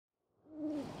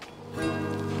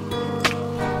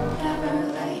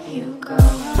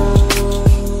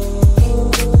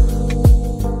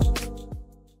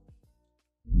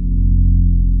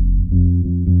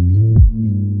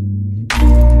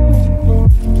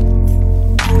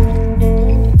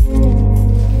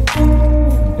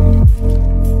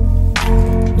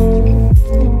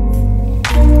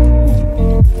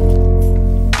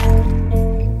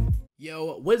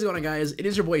on, guys? It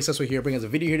is your boy Seso here, bringing us a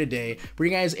video here today.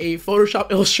 Bringing guys a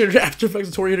Photoshop, Illustrator, After Effects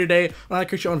tutorial today. I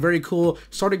create you on very cool,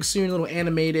 starting soon, a little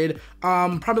animated.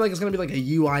 Probably like it's gonna be like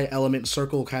a UI element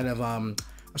circle kind of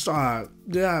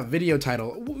video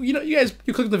title. You know,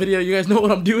 you click the video, you guys know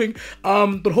what I'm doing.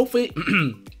 But hopefully.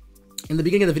 In the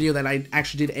beginning of the video that I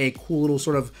actually did a cool little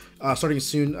sort of starting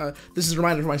soon, this is a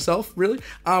reminder for myself, really,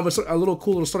 but a little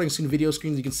cool little starting soon video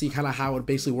screen. You can see kind of how it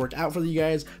basically worked out for you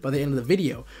guys by the end of the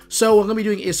video. So what I'm going to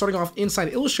be doing is starting off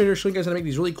inside Illustrator, showing you guys how to make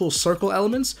these really cool circle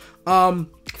elements.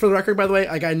 For the record, by the way,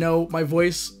 like I know my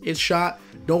voice is shot.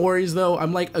 Don't worries though,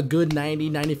 I'm like a good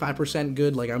 90-95%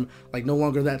 good. Like I'm like no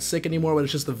longer that sick anymore, but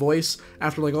it's just the voice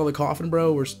after like all the coughing,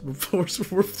 bro. We're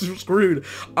screwed.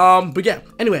 But yeah,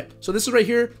 anyway, so this is right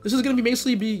here. This is gonna be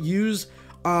basically be used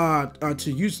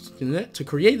to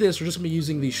create this. We're just gonna be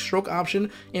using the stroke option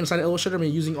inside Illustrator. I'm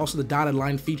using also the dotted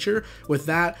line feature. With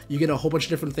that, you get a whole bunch of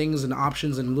different things and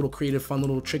options and little creative, fun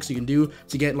little tricks you can do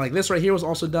to get like this right here was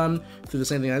also done through the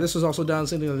same thing that this was also done,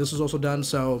 same thing that this was also done.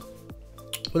 So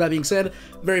with that being said,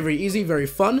 very easy, very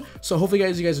fun. So hopefully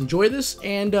you guys enjoy this,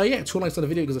 and yeah, 2 likes on the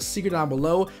video because a secret down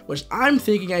below, which I'm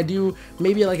thinking I do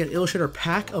maybe like an Illustrator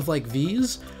pack of like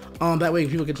these. That way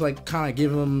people get to like kind of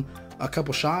give them a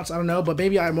couple shots. I don't know, but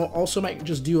maybe I also might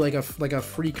just do like a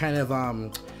free kind of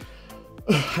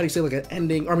how do you say, like an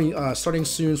ending, or I mean starting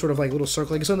soon sort of like little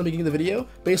circle like I said in the beginning of the video.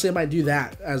 Basically I might do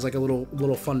that as like a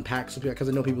little fun pack, because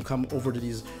I know people come over to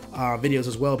these videos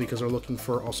as well because they're looking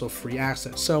for also free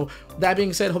access. So that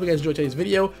being said, hope you guys enjoyed today's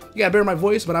video. You gotta bear my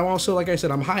voice, but I'm also, like I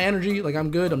said, I'm high energy, like I'm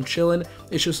good, I'm chilling.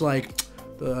 It's just like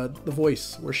the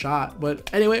voice, we're shot. But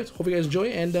anyway, hope you guys enjoy,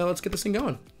 and let's get this thing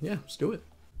going. Yeah, let's do it.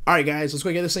 Alright guys, let's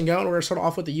go get this thing going. We're going to start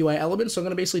off with the UI element. So I'm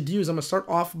going to basically do is I'm going to start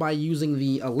off by using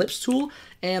the ellipse tool,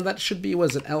 and that should be,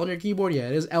 what is it, L on your keyboard? Yeah,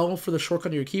 it is L for the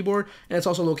shortcut on your keyboard, and it's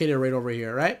also located right over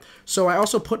here, right? So I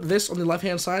also put this on the left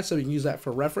hand side so we can use that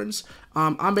for reference.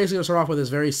 I'm basically going to start off with this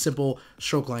very simple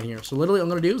stroke line here. So literally what I'm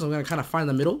going to do is I'm going to kind of find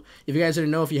the middle. If you guys didn't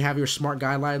know, if you have your smart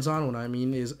guidelines on, what I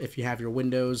mean is if you have your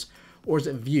Windows, or is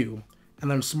it View, and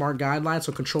then smart guidelines,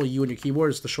 so Control U on your keyboard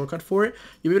is the shortcut for it.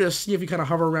 You'll be able to see, if you kind of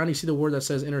hover around, you see the word that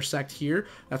says intersect here.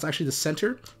 That's actually the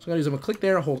center. So I'm gonna click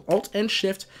there, hold Alt and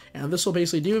Shift, and this will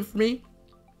basically do it for me.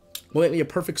 Will make me a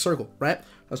perfect circle, right?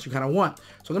 That's what you kind of want.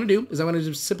 So what I'm gonna do is I'm gonna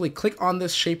just simply click on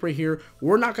this shape right here.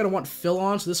 We're not gonna want fill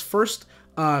on, so this first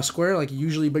square, like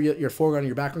usually, but your foreground and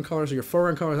your background color. So your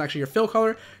foreground color is actually your fill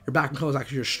color, your background color is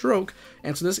actually your stroke.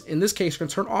 And so in this case, we're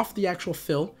gonna turn off the actual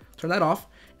fill, turn that off,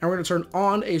 and we're gonna turn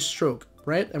on a stroke.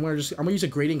 Right, I'm gonna use a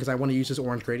gradient because I want to use this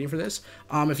orange gradient for this.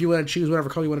 If you want to choose whatever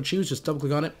color you want to choose, just double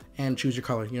click on it and choose your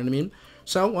color. You know what I mean?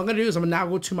 So what I'm gonna do is I'm gonna now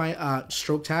go to my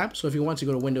stroke tab. So if you want to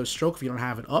go to Windows Stroke, if you don't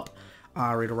have it up,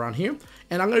 right around here,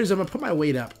 and I'm gonna put my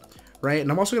weight up, right?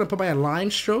 And I'm also gonna put my line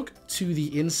stroke to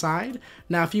the inside.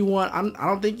 Now, if you want, I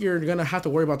don't think you're gonna have to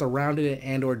worry about the rounded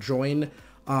and or join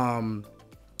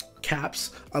caps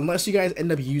unless you guys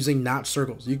end up using not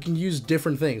circles. You can use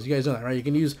different things, you guys know that, right? You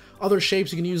can use other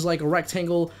shapes. You can use like a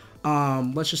rectangle.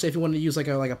 Let's just say if you want to use like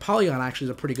a polygon, actually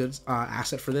is a pretty good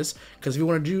asset for this, because if you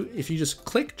want to do, if you just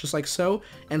click just like so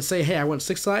and say, hey, I want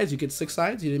 6 sides, you get 6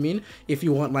 sides. You know what I mean? If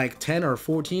you want like 10 or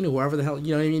 14 or whoever the hell,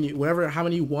 you know what I mean, whatever, how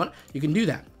many you want, you can do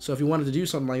that. So if you wanted to do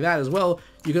something like that as well,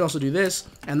 you can also do this,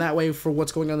 and that way for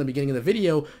what's going on in the beginning of the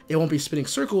video, it won't be spinning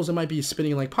circles, it might be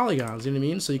spinning like polygons. You know what I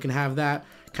mean? So you can have that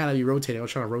kind of be rotating. I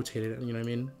was trying to rotate it, you know what I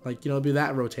mean? Like, you know, be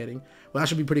that rotating. Well, that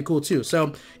should be pretty cool too.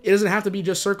 So it doesn't have to be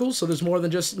just circles. So there's more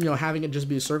than just, you know, having it just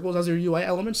be circles as your UI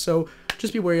elements. So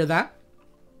just be wary of that.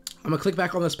 I'm gonna click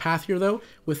back on this path here though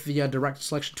with the direct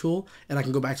selection tool, and I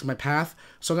can go back to my path.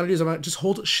 So I'm gonna do is I'm gonna just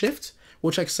hold Shift,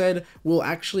 which like I said will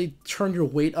actually turn your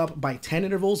weight up by 10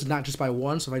 intervals, not just by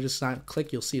 1. So if I just not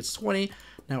click, you'll see it's 20.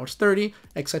 Now it's 30,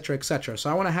 etc, etc. So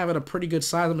I want to have it a pretty good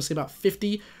size. I'm gonna say about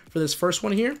 50 for this first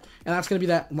one here, and that's gonna be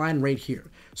that line right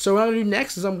here. So what I'm gonna do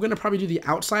next is I'm gonna probably do the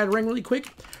outside ring really quick.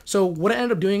 So what I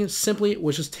ended up doing simply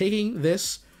was just taking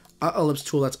this ellipse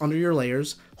tool that's under your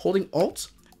layers, holding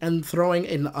Alt, and throwing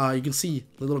in, you can see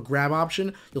the little grab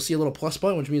option. You'll see a little plus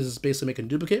button, which means it's basically making a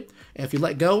duplicate. And if you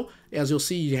let go, as you'll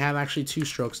see, you have actually 2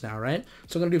 strokes now, right?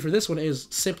 So what I'm gonna do for this one is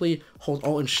simply hold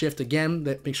Alt and Shift again,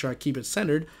 that make sure I keep it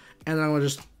centered, and then I'm gonna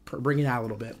just bring it out a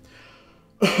little bit.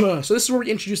 So this is where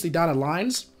we introduce the dotted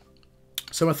lines.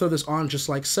 So I'm gonna throw this on just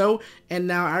like so, and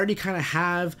now I already kind of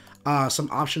have some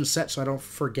options set so I don't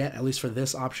forget, at least for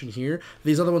this option here.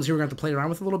 These other ones here we're gonna have to play around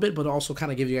with a little bit, but also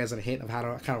kind of give you guys a hint of how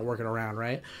to kind of work it around,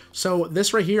 right? So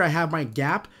this right here, I have my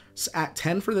gap at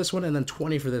 10 for this one and then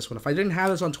 20 for this one. If I didn't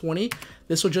have this on 20,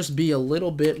 this would just be a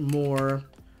little bit more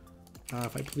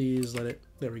If I please let it,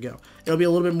 there we go. It'll be a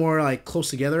little bit more like close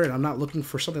together, and I'm not looking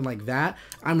for something like that.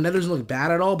 I mean, that doesn't look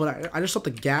bad at all, but I just thought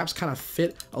the gaps kind of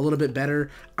fit a little bit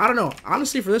better. I don't know.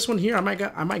 Honestly, for this one here, I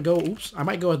might go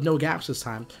with no gaps this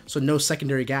time. So no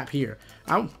secondary gap here.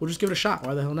 We'll just give it a shot.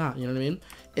 Why the hell not? You know what I mean?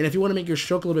 And if you want to make your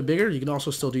stroke a little bit bigger, you can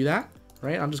also still do that,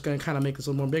 right? I'm just going to kind of make this a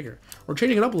little more bigger. We're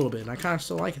changing it up a little bit, and I kind of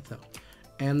still like it though.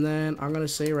 And then I'm going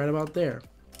to say right about there.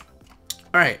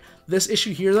 All right, this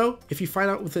issue here though, if you find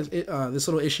out with this, this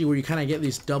little issue where you kind of get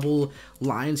these double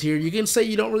lines here, you can say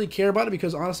you don't really care about it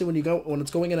because honestly, when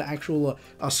it's going in an actual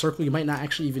circle, you might not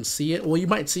actually even see it. Well, you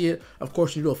might see it, of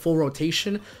course, when you do a full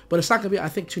rotation, but it's not gonna be, I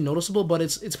think, too noticeable. But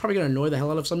it's probably gonna annoy the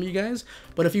hell out of some of you guys.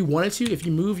 But if you wanted to, if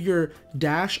you move your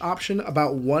dash option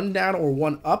about one down or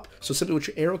one up, so simply with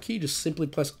your arrow key, just simply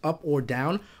press up or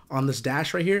down on this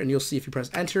dash right here, and you'll see if you press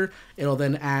enter, it'll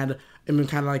then add. And then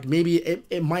kind of like maybe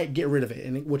it might get rid of it,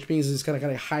 and which means it's gonna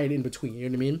kind of hide in between. You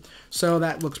know what I mean? So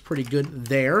that looks pretty good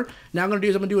there. Now I'm gonna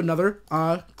do another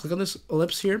click on this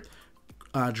ellipse here,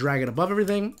 drag it above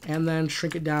everything, and then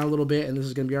shrink it down a little bit. And this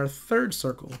is gonna be our third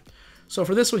circle. So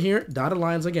for this one here, dotted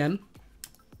lines again.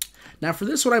 Now for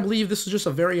this one, I believe this is just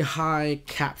a very high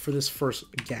cap for this first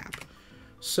gap.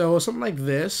 So something like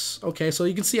this. Okay, so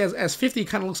you can see as 50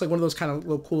 kind of looks like one of those kind of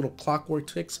little cool little clockwork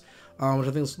ticks. Which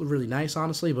I think is really nice,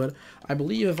 honestly, but I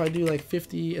believe if I do like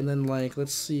 50 and then like,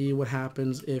 let's see what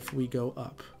happens if we go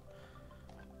up.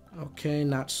 Okay,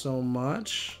 not so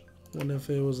much. What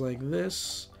if it was like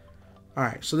this? All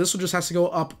right, so this one just has to go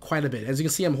up quite a bit. As you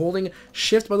can see, I'm holding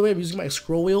shift, by the way, I'm using my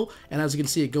scroll wheel, and as you can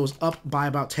see, it goes up by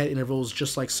about 10 intervals,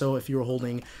 just like so if you were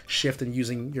holding shift and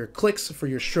using your clicks for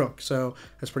your stroke. So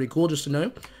that's pretty cool just to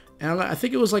know. And I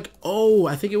think it was like, oh,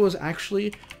 I think it was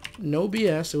actually, no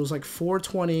BS, it was like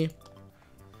 420,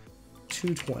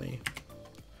 220,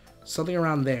 something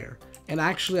around there. And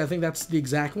actually, I think that's the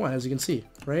exact one, as you can see,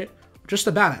 right? Just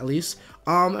about, at least.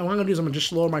 And what I'm gonna do is I'm gonna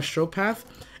just lower my stroke path.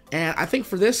 And I think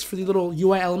for this, for the little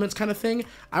UI elements kind of thing,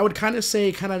 I would kind of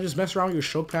say, kind of just mess around with your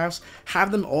stroke paths,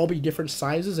 have them all be different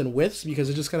sizes and widths, because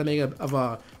it's just gonna make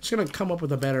it's gonna come up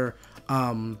with a better,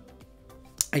 I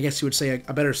guess you would say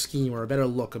a better scheme or a better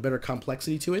look, a better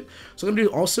complexity to it. So what I'm gonna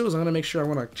do also is I'm gonna make sure I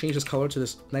wanna change this color to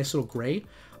this nice little gray.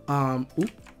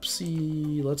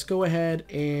 Oopsie, let's go ahead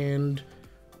and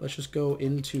let's just go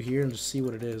into here and just see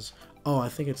what it is. Oh, I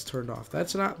think it's turned off.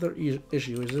 That's not the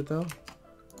issue, is it though?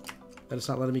 That it's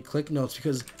not letting me click? No, it's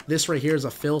because this right here is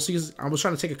a fill. So I was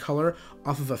trying to take a color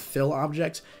off of a fill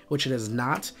object, which it is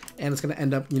not. And it's going to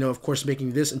end up, you know, of course,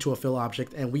 making this into a fill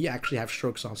object. And we actually have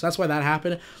strokes on. So that's why that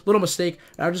happened. Little mistake.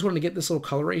 I just wanted to get this little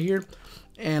color right here.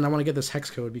 And I want to get this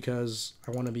hex code because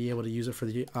I want to be able to use it for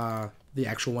the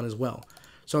actual one as well.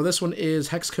 So this one is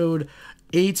hex code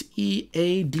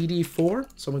 8EADD4.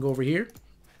 So I'm going to go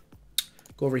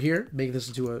over here, make this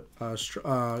into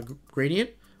a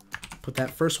gradient. Put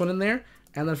that first one in there,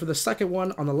 and then for the second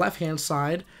one on the left hand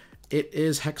side, it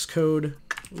is hex code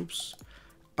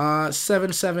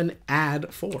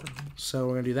 77add4. So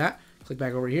we're gonna do that. Click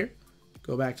back over here,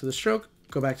 go back to the stroke,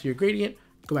 go back to your gradient,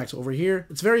 go back to over here.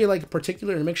 It's very like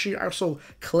particular, and make sure you're also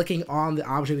clicking on the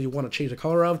object that you want to change the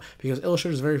color of, because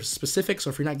Illustrator is very specific.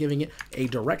 So if you're not giving it a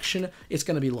direction, it's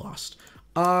gonna be lost.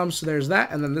 So there's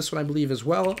that, and then this one I believe as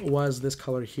well was this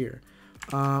color here.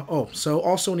 So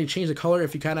also when you change the color,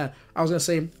 if you kind of, I was gonna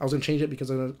change it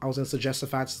because I was gonna suggest the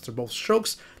fact since they're both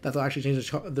strokes that they'll actually change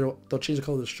they'll change the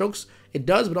color of the strokes. It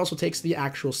does, but also takes the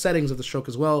actual settings of the stroke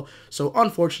as well. So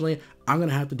unfortunately, I'm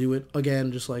gonna have to do it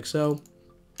again, just like so.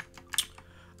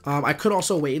 I could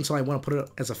also wait until I want to put it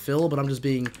as a fill, but I'm just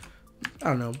being, I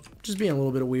don't know, just being a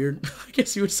little bit weird, I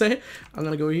guess you would say. I'm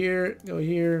gonna go here, go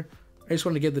here. I just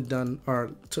want to get the I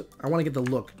want to get the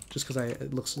look, just because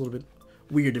it looks a little bit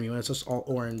weird to me when it's just all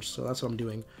orange, so that's what I'm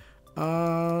doing.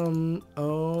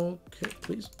 Okay,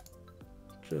 please,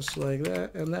 just like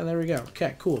that, and then there we go.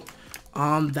 Okay, cool.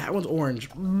 That one's orange.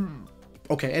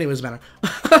 Okay, anyways, matter.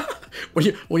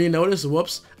 when you notice,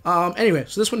 whoops. Anyway,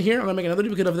 so this one here, I'm gonna make another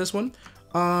duplicate of this one.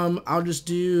 I'll just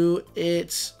do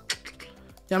it.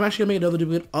 Yeah, I'm actually gonna make another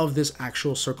duplicate of this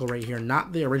actual circle right here,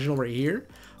 not the original right here.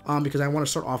 Because I want to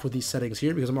start off with these settings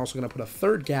here, because I'm also going to put a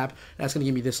third gap, and that's going to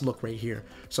give me this look right here.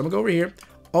 So I'm going to go over here,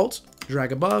 Alt,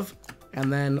 drag above,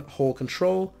 and then hold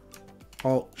Control,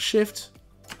 Alt, Shift,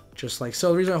 just like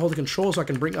so. The reason I hold the Control so I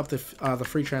can bring up the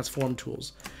free transform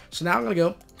tools. So now I'm going to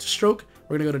go to Stroke,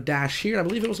 we're going to go to Dash here, I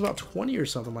believe it was about 20 or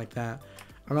something like that.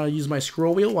 I'm going to use my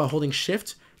scroll wheel while holding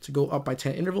Shift to go up by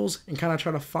 10 intervals, and kind of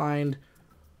try to find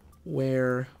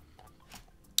where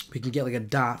we can get like a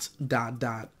dot, dot,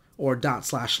 dot, or dot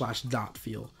slash slash dot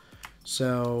feel.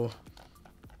 So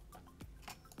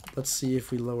let's see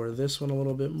if we lower this one a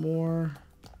little bit more.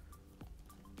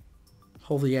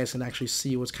 Hopefully you guys can actually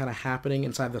see what's kind of happening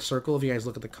inside the circle if you guys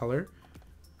look at the color.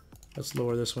 Let's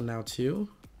lower this one now too.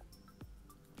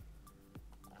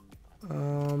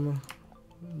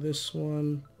 This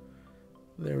one,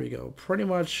 there we go. Pretty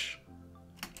much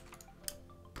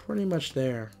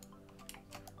there.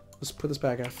 Let's put this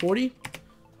back at 40.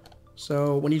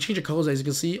 So when you change your colors, as you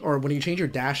can see, or when you change your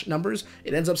dash numbers,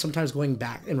 it ends up sometimes going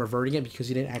back and reverting it because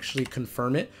you didn't actually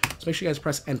confirm it. So make sure you guys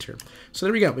press enter. So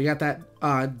there we go. We got that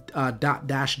dot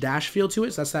dash dash feel to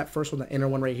it. So that's that first one, the inner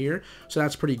one right here. So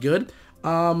that's pretty good.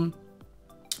 I'm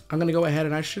gonna go ahead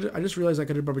and I just realized I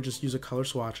could probably just use a color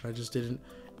swatch, and I just didn't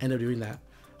end up doing that.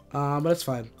 But it's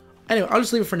fine. Anyway, I'll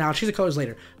just leave it for now. Change the colors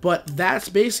later. But that's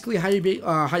basically how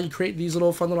you create these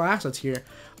little fun little assets here.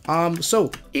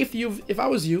 So if I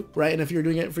was you, right, and if you're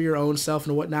doing it for your own self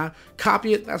and whatnot,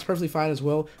 copy it. That's perfectly fine as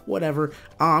well. Whatever.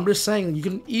 I'm just saying you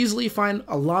can easily find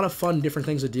a lot of fun different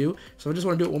things to do. So I just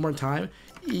want to do it one more time.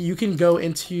 You can go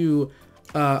into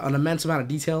an immense amount of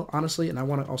detail, honestly. And I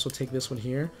want to also take this one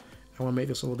here. I want to make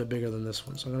this a little bit bigger than this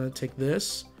one. So I'm going to take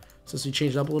this. Since we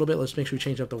changed it up a little bit, let's make sure we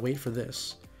change up the weight for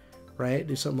this. Right?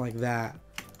 Do something like that.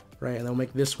 Right? And then we'll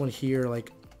make this one here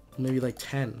like maybe like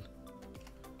 10.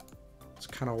 It's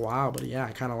kind of wild, but yeah,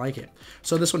 I kind of like it.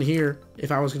 So this one here,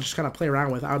 if I was gonna just kind of play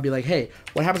around with, I would be like, hey,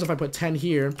 what happens if I put 10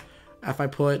 here? If I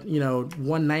put, you know,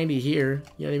 190 here,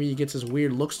 you know what I mean? It gets this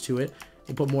weird looks to it.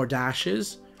 You put more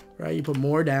dashes, right? You put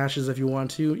more dashes if you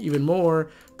want to, even more.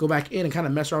 Go back in and kind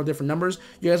of mess around with different numbers.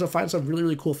 You guys will find some really,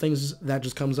 really cool things that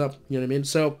just comes up. You know what I mean?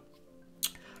 So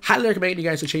highly recommend you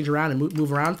guys to change around and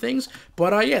move around things.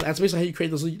 But yeah, that's basically how you create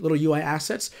those little UI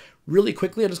assets really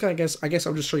quickly. I'm just gonna I guess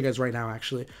I'll just show you guys right now.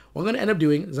 Actually, what I'm gonna end up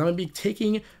doing is I'm gonna be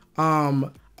taking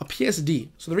a PSD.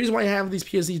 So the reason why I have these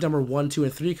PSDs number 1, 2,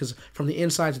 and 3, because from the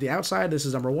inside to the outside, this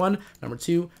is number 1, number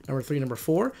 2, number 3, number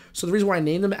 4. So the reason why I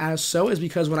named them as so is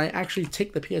because when I actually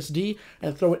take the PSD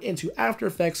and throw it into After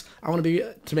Effects, I want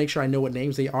to make sure I know what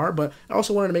names they are, but I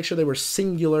also wanted to make sure they were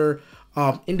singular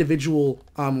individual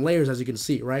layers, as you can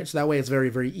see, right? So that way it's very,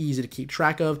 very easy to keep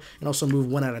track of and also move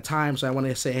one at a time. So I want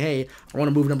to say, hey, I want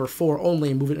to move number 4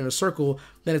 only and move it in a circle,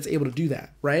 then it's able to do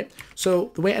that, right?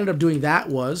 So the way I ended up doing that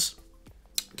was,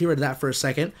 get rid of that for a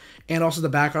second. And also the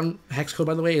background hex code,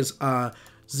 by the way, is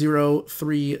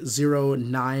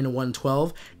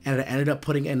 0309112, and it ended up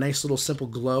putting a nice little simple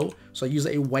glow. So I used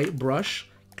a white brush,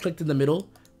 clicked in the middle,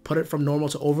 put it from normal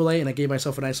to overlay, and I gave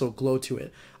myself a nice little glow to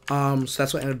it. So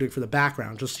that's what I ended up doing for the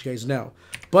background, just so you guys know.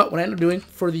 But what I ended up doing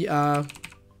for the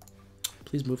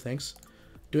please move, thanks.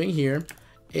 Doing here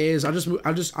is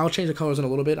I'll change the colors in a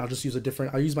little bit. I'll just use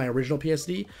I'll use my original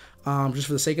PSD just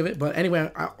for the sake of it. But anyway,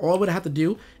 all I would have to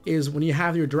do is when you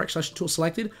have your direct selection tool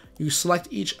selected, you select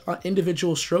each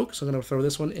individual stroke. So I'm gonna throw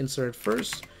this one insert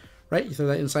first, right? You throw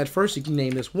that inside first. You can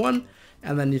name this 1,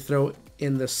 and then you throw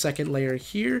in the second layer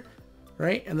here,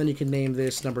 right? And then you can name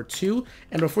this number 2.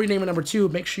 And before you name it number 2,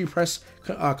 make sure you press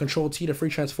Control T to free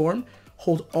transform,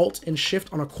 hold Alt and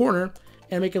Shift on a corner,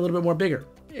 and make it a little bit more bigger.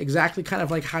 Exactly kind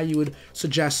of like how you would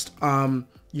suggest when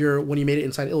you made it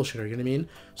inside Illustrator, you know what I mean?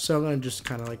 So I'm gonna just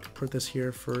kind of like put this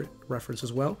here for reference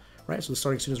as well, right? So the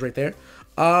starting student is right there.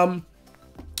 What I'm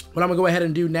gonna go ahead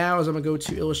and do now is I'm gonna go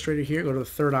to Illustrator here, go to the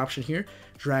third option here,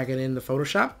 drag it in the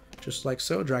Photoshop, just like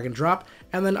so, drag and drop.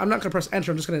 And then I'm not gonna press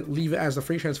enter, I'm just gonna leave it as the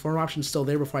free transform option still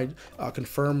there before I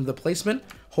confirm the placement.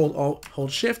 Hold Alt, hold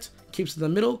Shift, keeps it in the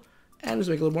middle, and just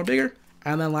make it a little more bigger.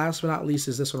 And then last but not least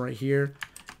is this one right here.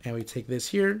 And we take this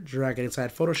here, drag it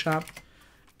inside Photoshop,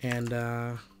 and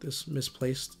this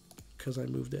misplaced because I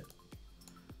moved it.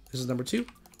 This is number 2,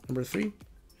 number 3,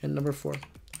 and number 4.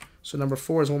 So number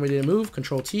 4 is one we didn't move,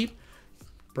 Control T,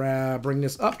 bring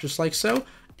this up just like so,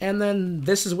 and then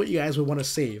this is what you guys would want to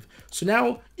save. So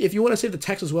now, if you want to save the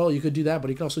text as well, you could do that, but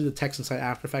you can also do the text inside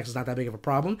After Effects. It's not that big of a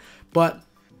problem, but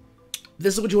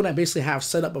this is what you want to basically have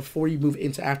set up before you move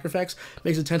into After Effects.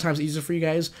 Makes it 10 times easier for you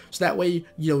guys. So that way,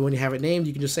 you know, when you have it named,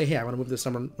 you can just say, hey, I want to move this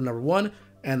number 1,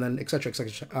 and then etc,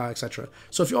 etc, etc.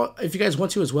 So if you guys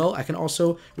want to as well, I can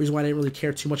also, the reason why I didn't really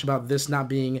care too much about this not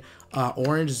being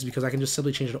orange is because I can just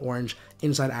simply change it to orange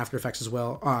inside After Effects as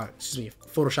well,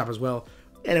 Photoshop as well,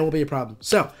 and it won't be a problem.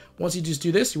 So once you just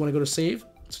do this, you want to go to save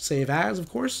as, of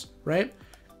course, right?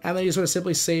 And then you just want to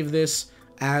simply save this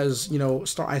as, you know,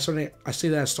 I say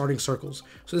that as starting circles.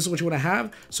 So this is what you want to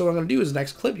have. So what I'm going to do is the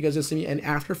next clip, you guys just see me in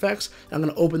After Effects. I'm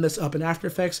going to open this up in After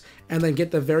Effects and then get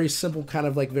the very simple, kind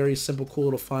of like very simple, cool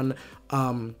little fun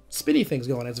spinny things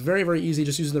going. It's very, very easy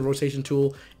just using the rotation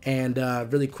tool and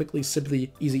really quickly,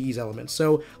 simply easy ease elements.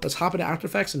 So let's hop into After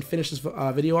Effects and finish this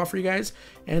video off for you guys.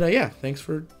 And yeah, thanks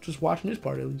for just watching this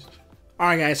part at least.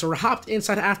 Alright guys, so we're hopped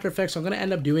inside After Effects. So I'm going to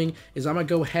end up doing is I'm going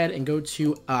to go ahead and go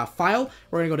to File.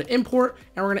 We're going to go to Import,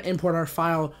 and we're going to import our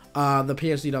file, the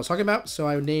PSD that I was talking about. So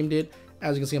I named it,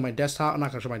 as you can see on my desktop. I'm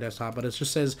not going to show my desktop, but it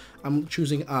just says I'm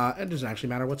choosing, it doesn't actually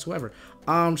matter whatsoever.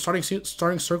 Starting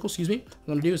circle, excuse me. What I'm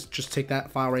going to do is just take that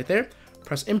file right there,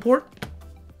 press Import.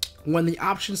 When the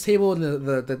options table and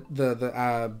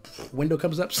the window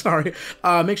comes up, sorry,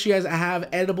 make sure you guys have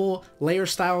editable layer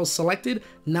styles selected,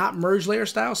 not merge layer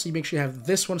style. So you make sure you have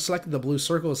this one selected, the blue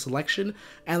circle is selection,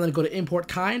 and then go to import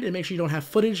kind and make sure you don't have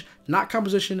footage, not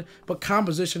composition, but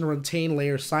composition retain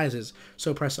layer sizes.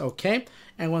 So press OK.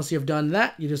 And once you've done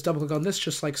that, you just double click on this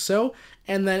just like so,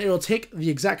 and then it'll take the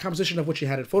exact composition of what you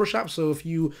had in Photoshop. So if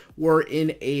you were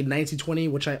in a 1920,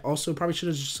 which I also probably should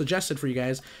have suggested for you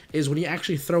guys, is when you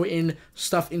actually throw in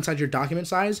stuff inside your document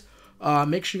size,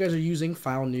 make sure you guys are using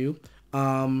File New,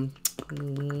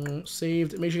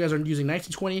 saved. Make sure you guys are using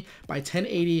 1920 by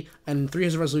 1080 and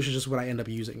 300 resolution is just what I end up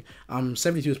using.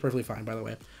 72 is perfectly fine, by the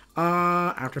way.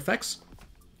 After Effects.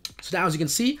 So now, as you can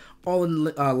see, all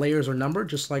the layers are numbered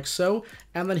just like so.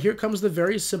 And then here comes the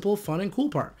very simple, fun, and cool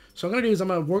part. So what I'm going to do is I'm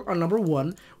going to work on number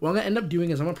 1. What I'm going to end up doing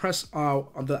is I'm going to press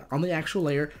on the actual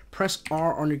layer, press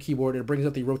R on your keyboard. It brings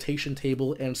up the rotation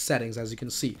table and settings, as you can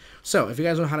see. So if you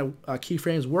guys know how to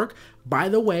keyframes work, by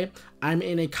the way, I'm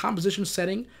in a composition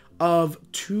setting of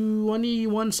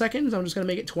 21 seconds. I'm just going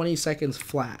to make it 20 seconds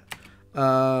flat.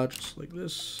 Just like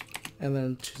this. And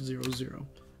then 200.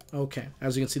 Okay,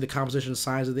 as you can see, the composition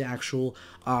size of the actual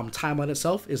timeline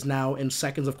itself is now in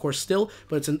seconds, of course, still,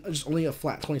 but it's just only a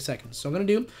flat 20 seconds. So I'm going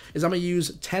to do is I'm going to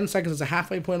use 10 seconds as a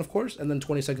halfway point, of course, and then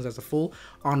 20 seconds as a full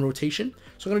on rotation.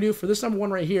 So I'm going to do for this number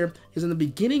 1 right here is in the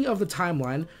beginning of the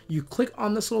timeline, you click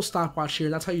on this little stopwatch here,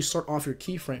 and that's how you start off your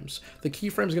keyframes. The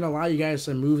keyframe is going to allow you guys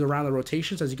to move around the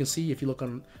rotations. As you can see, if you look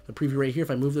on the preview right here,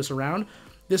 if I move this around,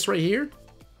 this right here,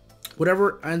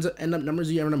 whatever end up numbers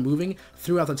you end up moving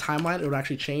throughout the timeline, it would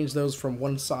actually change those from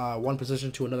one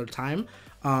position to another time,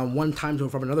 one time to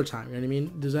from another time. You know what I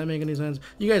mean? Does that make any sense?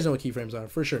 You guys know what keyframes are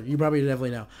for sure. You probably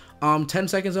definitely know. 10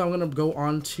 seconds. I'm gonna go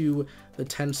on to the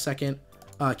 10-second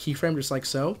keyframe just like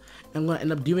so, and what I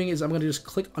end up doing is I'm going to just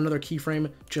click another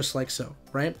keyframe just like so,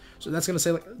 right? So that's going to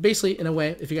say, like, basically, in a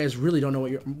way, if you guys really don't know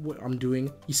what I'm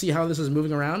doing, you see how this is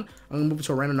moving around. I'm going to move it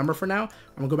to a random number for now.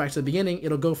 I'm going to go back to the beginning.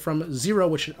 It'll go from 0,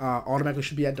 which automatically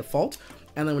should be at default,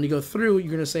 and then when you go through, you're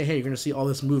going to say, hey, you're going to see all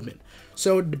this movement.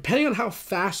 So depending on how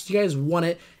fast you guys want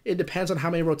it, it depends on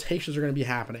how many rotations are going to be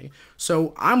happening.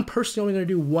 So I'm personally only going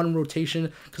to do 1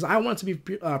 rotation because I want it to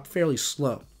be fairly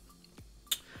slow.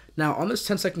 Now, on this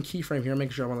 10-second keyframe here,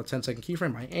 making sure I'm on the 10-second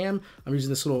keyframe, I am. I'm using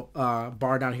this little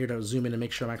bar down here to zoom in and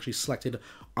make sure I'm actually selected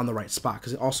on the right spot.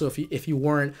 Because also, if you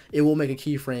weren't, it will make a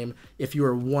keyframe if you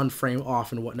are 1 frame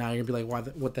off and whatnot. You're going to be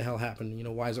like, what the hell happened? You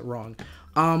know, why is it wrong?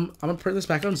 I'm going to put this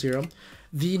back on 0.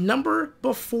 The number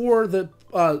before the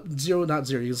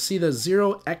 0.0, you'll see the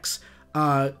 0x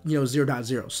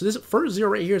 0.0. So this first 0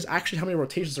 right here is actually how many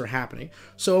rotations are happening.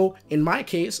 So in my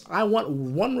case, I want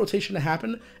 1 rotation to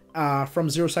happen from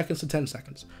 0 seconds to 10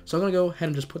 seconds. So I'm going to go ahead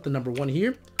and just put the number 1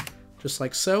 here, just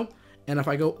like so. And if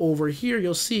I go over here,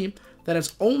 you'll see that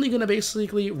it's only going to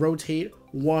basically rotate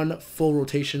 1 full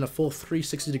rotation, a full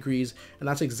 360 degrees, and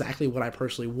that's exactly what I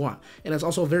personally want. And it's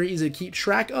also very easy to keep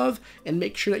track of and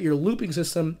make sure that your looping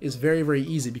system is very, very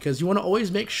easy, because you want to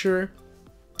always make sure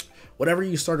whatever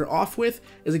you started off with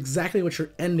is exactly what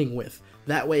you're ending with.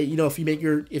 That way, you know, if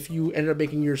you ended up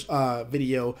making your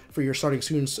video for your starting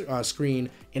soon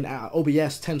screen in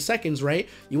OBS 10 seconds, right?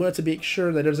 You want it to make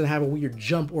sure that it doesn't have a weird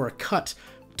jump or a cut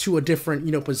to a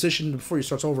different, position before you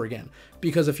start over again.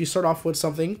 Because if you start off with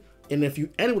something and if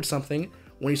you end with something,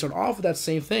 when you start off with that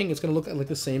same thing, it's going to look like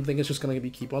the same thing. It's just going to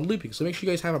keep on looping. So make sure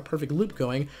you guys have a perfect loop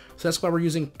going. So that's why we're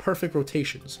using perfect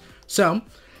rotations. So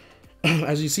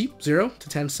as you see, 0 to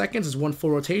 10 seconds is 1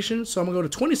 full rotation. So I'm gonna go to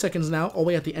 20 seconds now, all the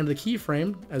way at the end of the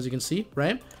keyframe, as you can see,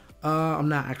 right? I'm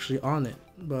not actually on it,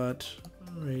 but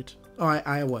right. Oh,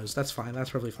 I was. That's fine. That's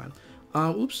perfectly fine.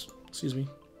 Oops. Excuse me.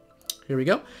 Here we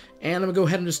go. And I'm gonna go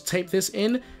ahead and just type this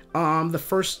in. On the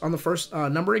first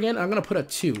number again, I'm gonna put a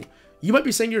 2. You might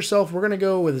be saying to yourself, we're gonna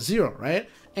go with 0, right?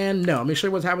 And no, let me show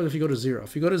you what happens if you go to 0.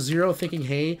 If you go to 0 thinking,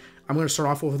 hey, I'm gonna start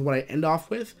off with what I end off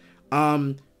with,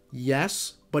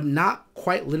 yes, but not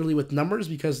quite literally with numbers,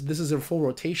 because this is a full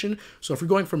rotation. So if you're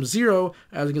going from 0,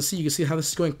 as you can see how this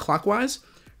is going clockwise,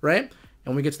 right? And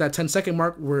when we get to that 10-second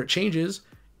mark where it changes,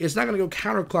 it's not going to go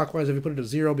counterclockwise if you put it to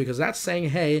 0, because that's saying,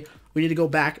 hey, we need to go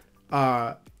back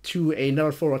to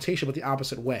another full rotation, but the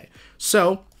opposite way.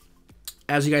 So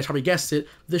as you guys probably guessed it,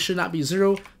 this should not be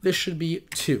 0, this should be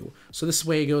 2. So this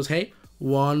way it goes, hey,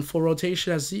 one full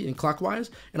rotation as in clockwise,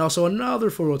 and also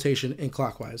another full rotation in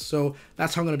clockwise. So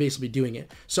that's how I'm going to basically be doing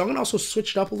it. So I'm going to also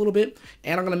switch it up a little bit,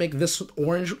 and I'm going to make this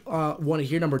orange one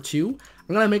here, number 2.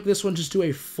 I'm going to make this one just do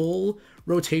a full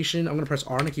rotation. I'm going to press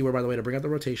R on the keyboard, by the way, to bring out the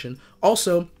rotation.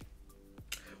 Also,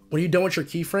 when you're done with your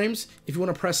keyframes, if you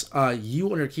want to press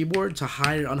U on your keyboard to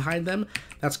hide or unhide them,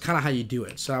 that's kind of how you do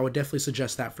it. So I would definitely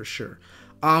suggest that for sure.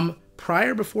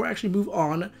 Before I actually move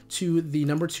on to the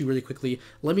number 2 really quickly,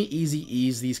 let me easy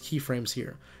ease these keyframes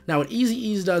here. Now what easy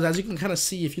ease does, as you can kind of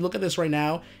see, if you look at this right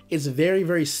now, it's very,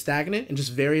 very stagnant and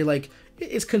just very like,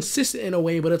 it's consistent in a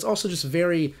way, but it's also just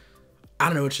very, I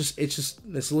don't know, it's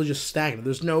literally just stagnant.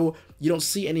 There's no, you don't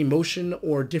see any motion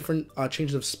or different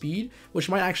changes of speed, which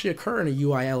might actually occur in a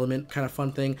UI element kind of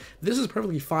fun thing. This is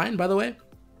perfectly fine, by the way,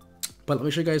 but let me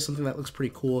show you guys something that looks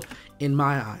pretty cool in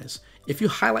my eyes. If you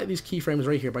highlight these keyframes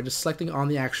right here by just selecting on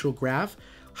the actual graph,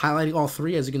 highlighting all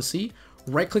 3, as you can see,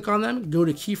 right click on them, go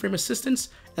to keyframe assistance,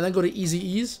 and then go to easy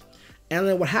ease. And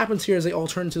then what happens here is they all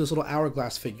turn into this little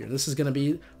hourglass figure. This is going to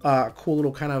be a cool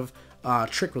little kind of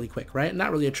trick really quick, right?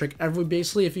 Not really a trick.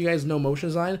 Basically, if you guys know motion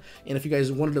design, and if you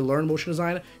guys wanted to learn motion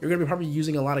design, you're going to be probably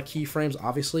using a lot of keyframes,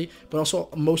 obviously, but also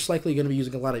most likely going to be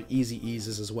using a lot of easy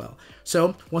eases as well.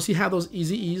 So once you have those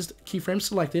easy eased keyframes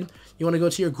selected, you want to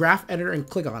go to your graph editor and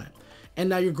click on it. And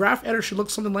now your graph editor should look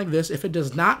something like this. If it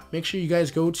does not, make sure you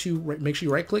guys make sure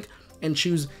you right click and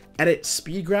choose edit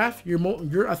speed graph.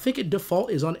 I think it default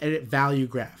is on edit value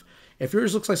graph. If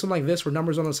yours looks like something like this, where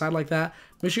numbers on the side like that,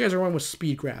 make sure you guys are going with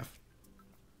speed graph.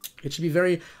 It should be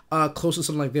very close to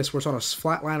something like this, where it's on a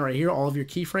flat line right here, all of your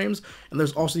keyframes, and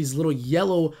there's also these little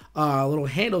yellow little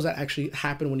handles that actually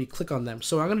happen when you click on them.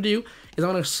 So what I'm going to do is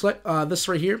I'm going to select this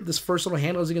right here. This first little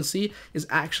handle, as you can see, is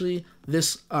actually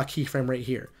this keyframe right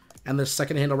here. And the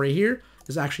second handle right here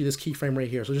is actually this keyframe right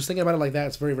here. So just thinking about it like that,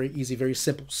 it's very, very easy, very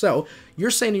simple. So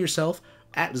you're saying to yourself,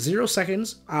 at 0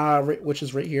 seconds, which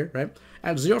is right here, right?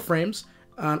 At 0 frames,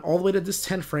 all the way to this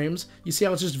 10 frames, you see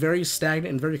how it's just very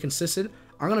stagnant and very consistent?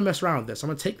 I'm going to mess around with this. I'm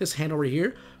going to take this handle right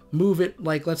here, move it,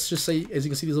 like, let's just say, as you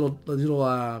can see, these little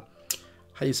how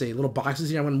do you say, little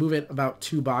boxes here. I'm going to move it about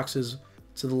 2 boxes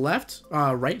to the left,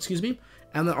 right, excuse me.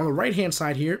 And then on the right-hand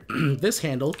side here, this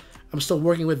handle, I'm still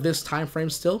working with this time frame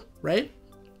still, right?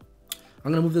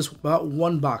 I'm gonna move this about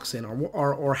 1 box in,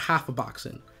 or half a box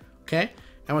in, okay?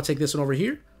 I'm gonna take this one over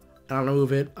here, and I'm gonna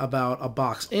move it about a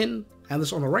box in, and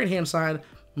this on the right-hand side,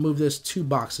 move this 2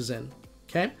 boxes in,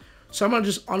 okay? So I'm gonna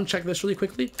just uncheck this really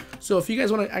quickly. So if you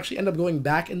guys wanna actually end up going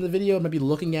back in the video, maybe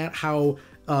looking at how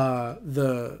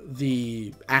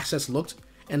the assets looked,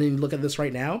 and then look at this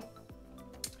right now,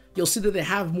 you'll see that they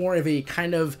have more of a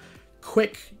kind of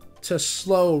quick to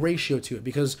slow ratio to it,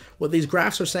 because what these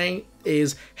graphs are saying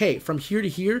is, hey, from here to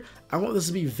here, I want this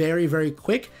to be very, very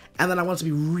quick, and then I want it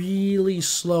to be really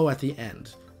slow at the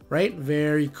end, right?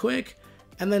 Very quick,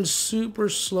 and then super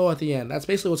slow at the end. That's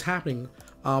basically what's happening,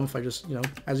 if I just,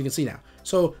 as you can see now.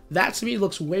 So that to me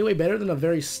looks way, way better than a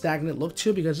very stagnant look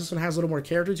to it, because this one has a little more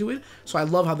character to it. So I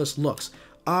love how this looks.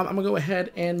 I'm gonna go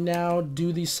ahead and now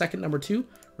do the second number 2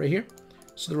 right here.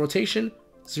 So the rotation,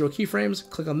 0 keyframes,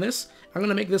 click on this. I'm going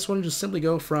to make this one just simply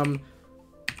go from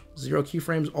 0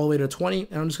 keyframes all the way to 20,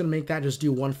 and I'm just going to make that just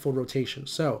do 1 full rotation.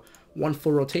 So 1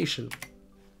 full rotation.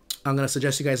 I'm going to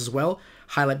suggest you guys as well,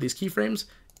 highlight these keyframes,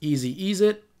 easy ease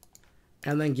it,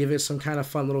 and then give it some kind of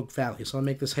fun little value. So I'll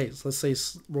make this, hey, let's say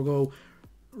we'll go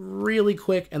really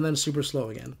quick and then super slow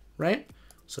again, right?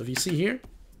 So if you see here,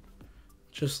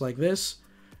 just like this.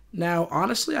 Now,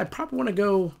 honestly, I probably want to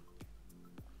go,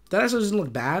 that actually doesn't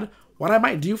look bad. What I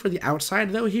might do for the outside,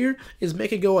 though, here is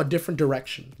make it go a different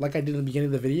direction, like I did in the beginning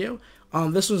of the video.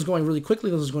 This one's going really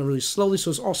quickly, this one's going really slowly, so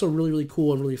it's also really, really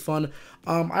cool and really fun.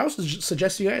 I also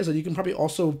suggest to you guys that you can probably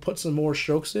also put some more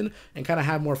strokes in and kind of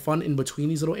have more fun in between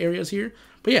these little areas here.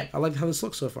 But yeah, I like how this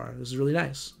looks so far. This is really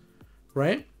nice,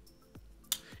 right?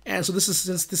 And so this is,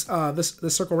 since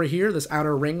this circle right here, this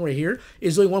outer ring right here,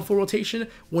 is doing 1 full rotation.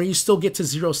 When you still get to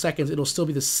 0 seconds, it'll still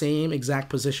be the same exact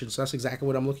position. So that's exactly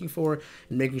what I'm looking for,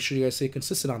 and making sure you guys stay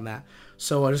consistent on that.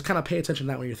 So just kind of pay attention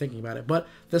to that when you're thinking about it. But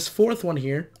this 4th one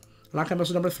here, I'm not going to mess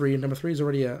with number 3. Number 3 is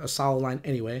already a solid line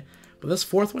anyway. But this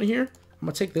 4th one here, I'm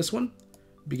going to take this one,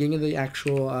 beginning of the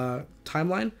actual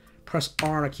timeline, press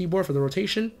R on a keyboard for the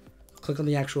rotation, click on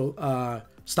the actual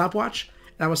stopwatch.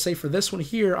 And I'm going to say for this one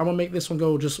here, I'm going to make this one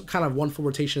go just kind of 1 full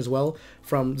rotation as well,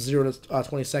 from 0 to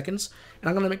 20 seconds. And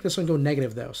I'm going to make this one go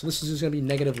negative, though. So this is just going to be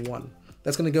 -1.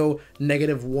 That's going to go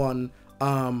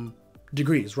 -1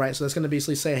 degrees, right? So that's going to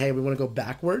basically say, hey, we want to go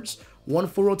backwards, 1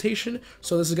 full rotation.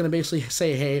 So this is going to basically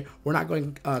say, hey, we're not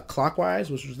going clockwise,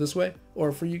 which is this way,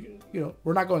 or for you,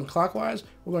 we're not going clockwise,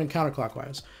 we're going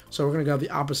counterclockwise. So we're going to go the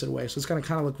opposite way. So it's going to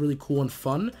kind of look really cool and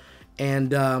fun,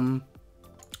 and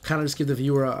kind of just give the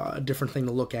viewer a different thing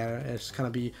to look at. It's kind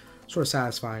of be sort of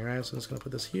satisfying, right? So I'm just going to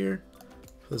put this here,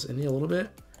 put this in here a little bit,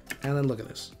 and then look at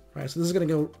this, right? So this is going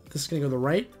to go the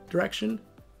right direction,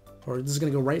 or this is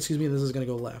going to go right, excuse me, and this is going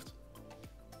to go left.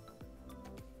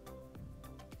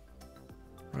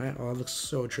 Right? Oh, it looks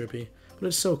so trippy, but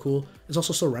it's so cool. It's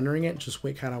also still rendering it. Just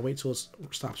wait till it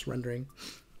stops rendering,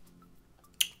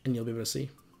 and you'll be able to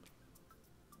see.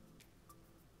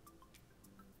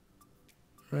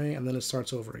 Right, and then it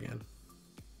starts over again.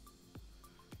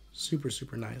 Super,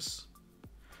 super nice.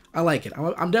 I like it.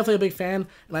 I'm definitely a big fan,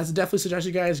 and I definitely suggest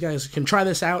you guys can try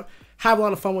this out. Have a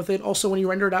lot of fun with it. Also, when you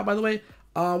render it out, by the way,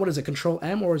 what is it? Control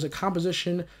M, or is it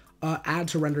composition? Add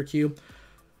to render queue.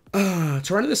 To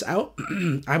render this out,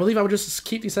 I believe I would just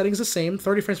keep these settings the same.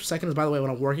 30 frames per second is, by the way, what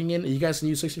I'm working in. You guys can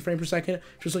use 60 frames per second,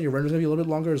 just so your render's gonna be a little bit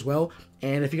longer as well.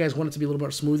 And if you guys want it to be a little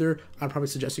bit smoother, I'd probably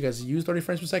suggest you guys use 30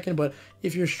 frames per second. But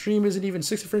if your stream isn't even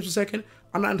 60 frames per second,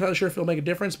 I'm not entirely sure if it'll make a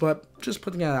difference, but just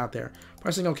putting that out there.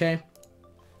 Pressing OK.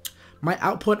 My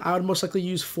output, I would most likely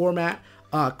use format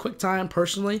QuickTime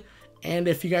personally. And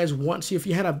if you guys want to, if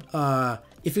you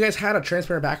guys had a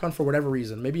transparent background for whatever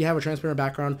reason, maybe you have a transparent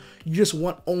background, you just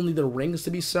want only the rings to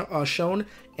be shown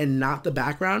and not the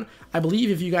background. I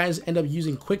believe if you guys end up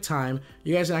using QuickTime,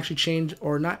 you guys can actually change,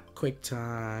 or not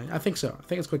QuickTime, I think so. I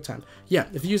think it's QuickTime. Yeah,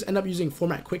 if you end up using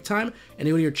format QuickTime and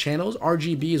you go to your channels,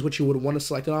 RGB is what you would want to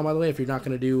select it on, by the way, if you're not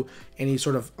going to do any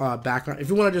sort of background. If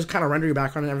you want to just kind of render your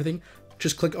background and everything,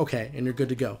 just click OK and you're good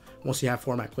to go once you have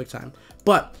format QuickTime.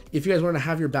 But if you guys want to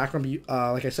have your background be,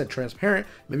 like I said, transparent,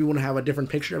 maybe you want to have a different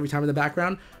picture every time in the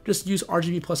background, just use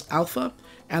RGB plus alpha,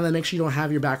 and then make sure you don't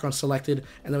have your background selected,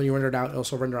 and then when you render it out, it'll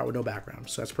also render out with no background.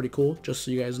 So that's pretty cool, just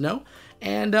so you guys know.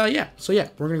 And yeah,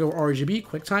 we're going to go RGB,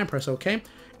 QuickTime, press OK,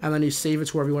 and then you save it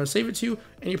to wherever you want to save it to,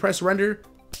 and you press render,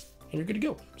 and you're good to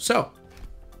go. So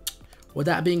with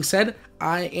that being said,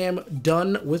 I am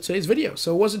done with today's video.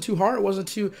 So it wasn't too hard.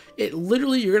 It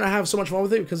literally, you're going to have so much fun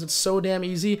with it because it's so damn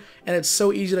easy, and it's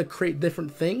so easy to create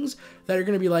different things that you're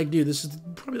going to be like, dude, this is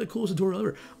probably the coolest tutorial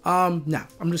ever. Nah,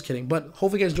 I'm just kidding. But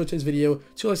hopefully you guys enjoyed today's video.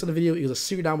 2 likes on the video, leave a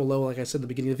secret down below. Like I said at the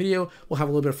beginning of the video, we'll have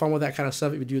a little bit of fun with that kind of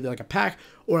stuff. If you do like a pack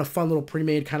or a fun little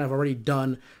pre-made kind of already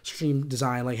done stream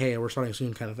design, like, hey, we're starting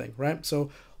soon kind of thing, right? So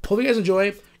hope you guys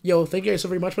enjoy. Yo, thank you guys so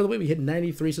very much, by the way. We hit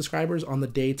 93 subscribers on the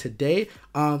day today.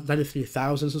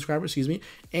 93,000 subscribers, excuse me.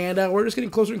 And we're just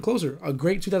getting closer and closer. A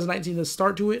great 2019 to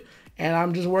start to it. And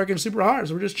I'm just working super hard,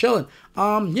 so we're just chilling.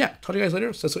 Yeah, talk to you guys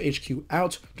later. Seso HQ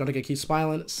out. Don't forget, keep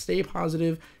smiling, stay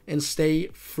positive, and stay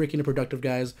freaking productive,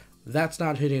 guys. That's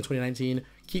not hitting in 2019.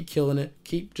 Keep killing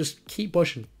it. Just keep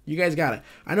pushing. You guys got it.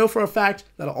 I know for a fact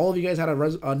that all of you guys had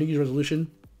a New Year's resolution.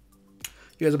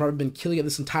 You guys have probably been killing it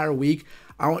this entire week.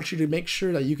 I want you to make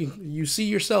sure that you see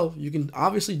yourself. You can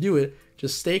obviously do it.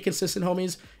 Just stay consistent,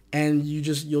 homies, and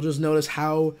you'll just notice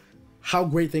how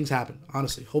great things happen.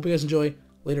 Honestly, hope you guys enjoy.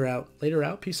 Later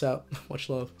out. Peace out. Much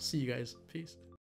love. See you guys. Peace.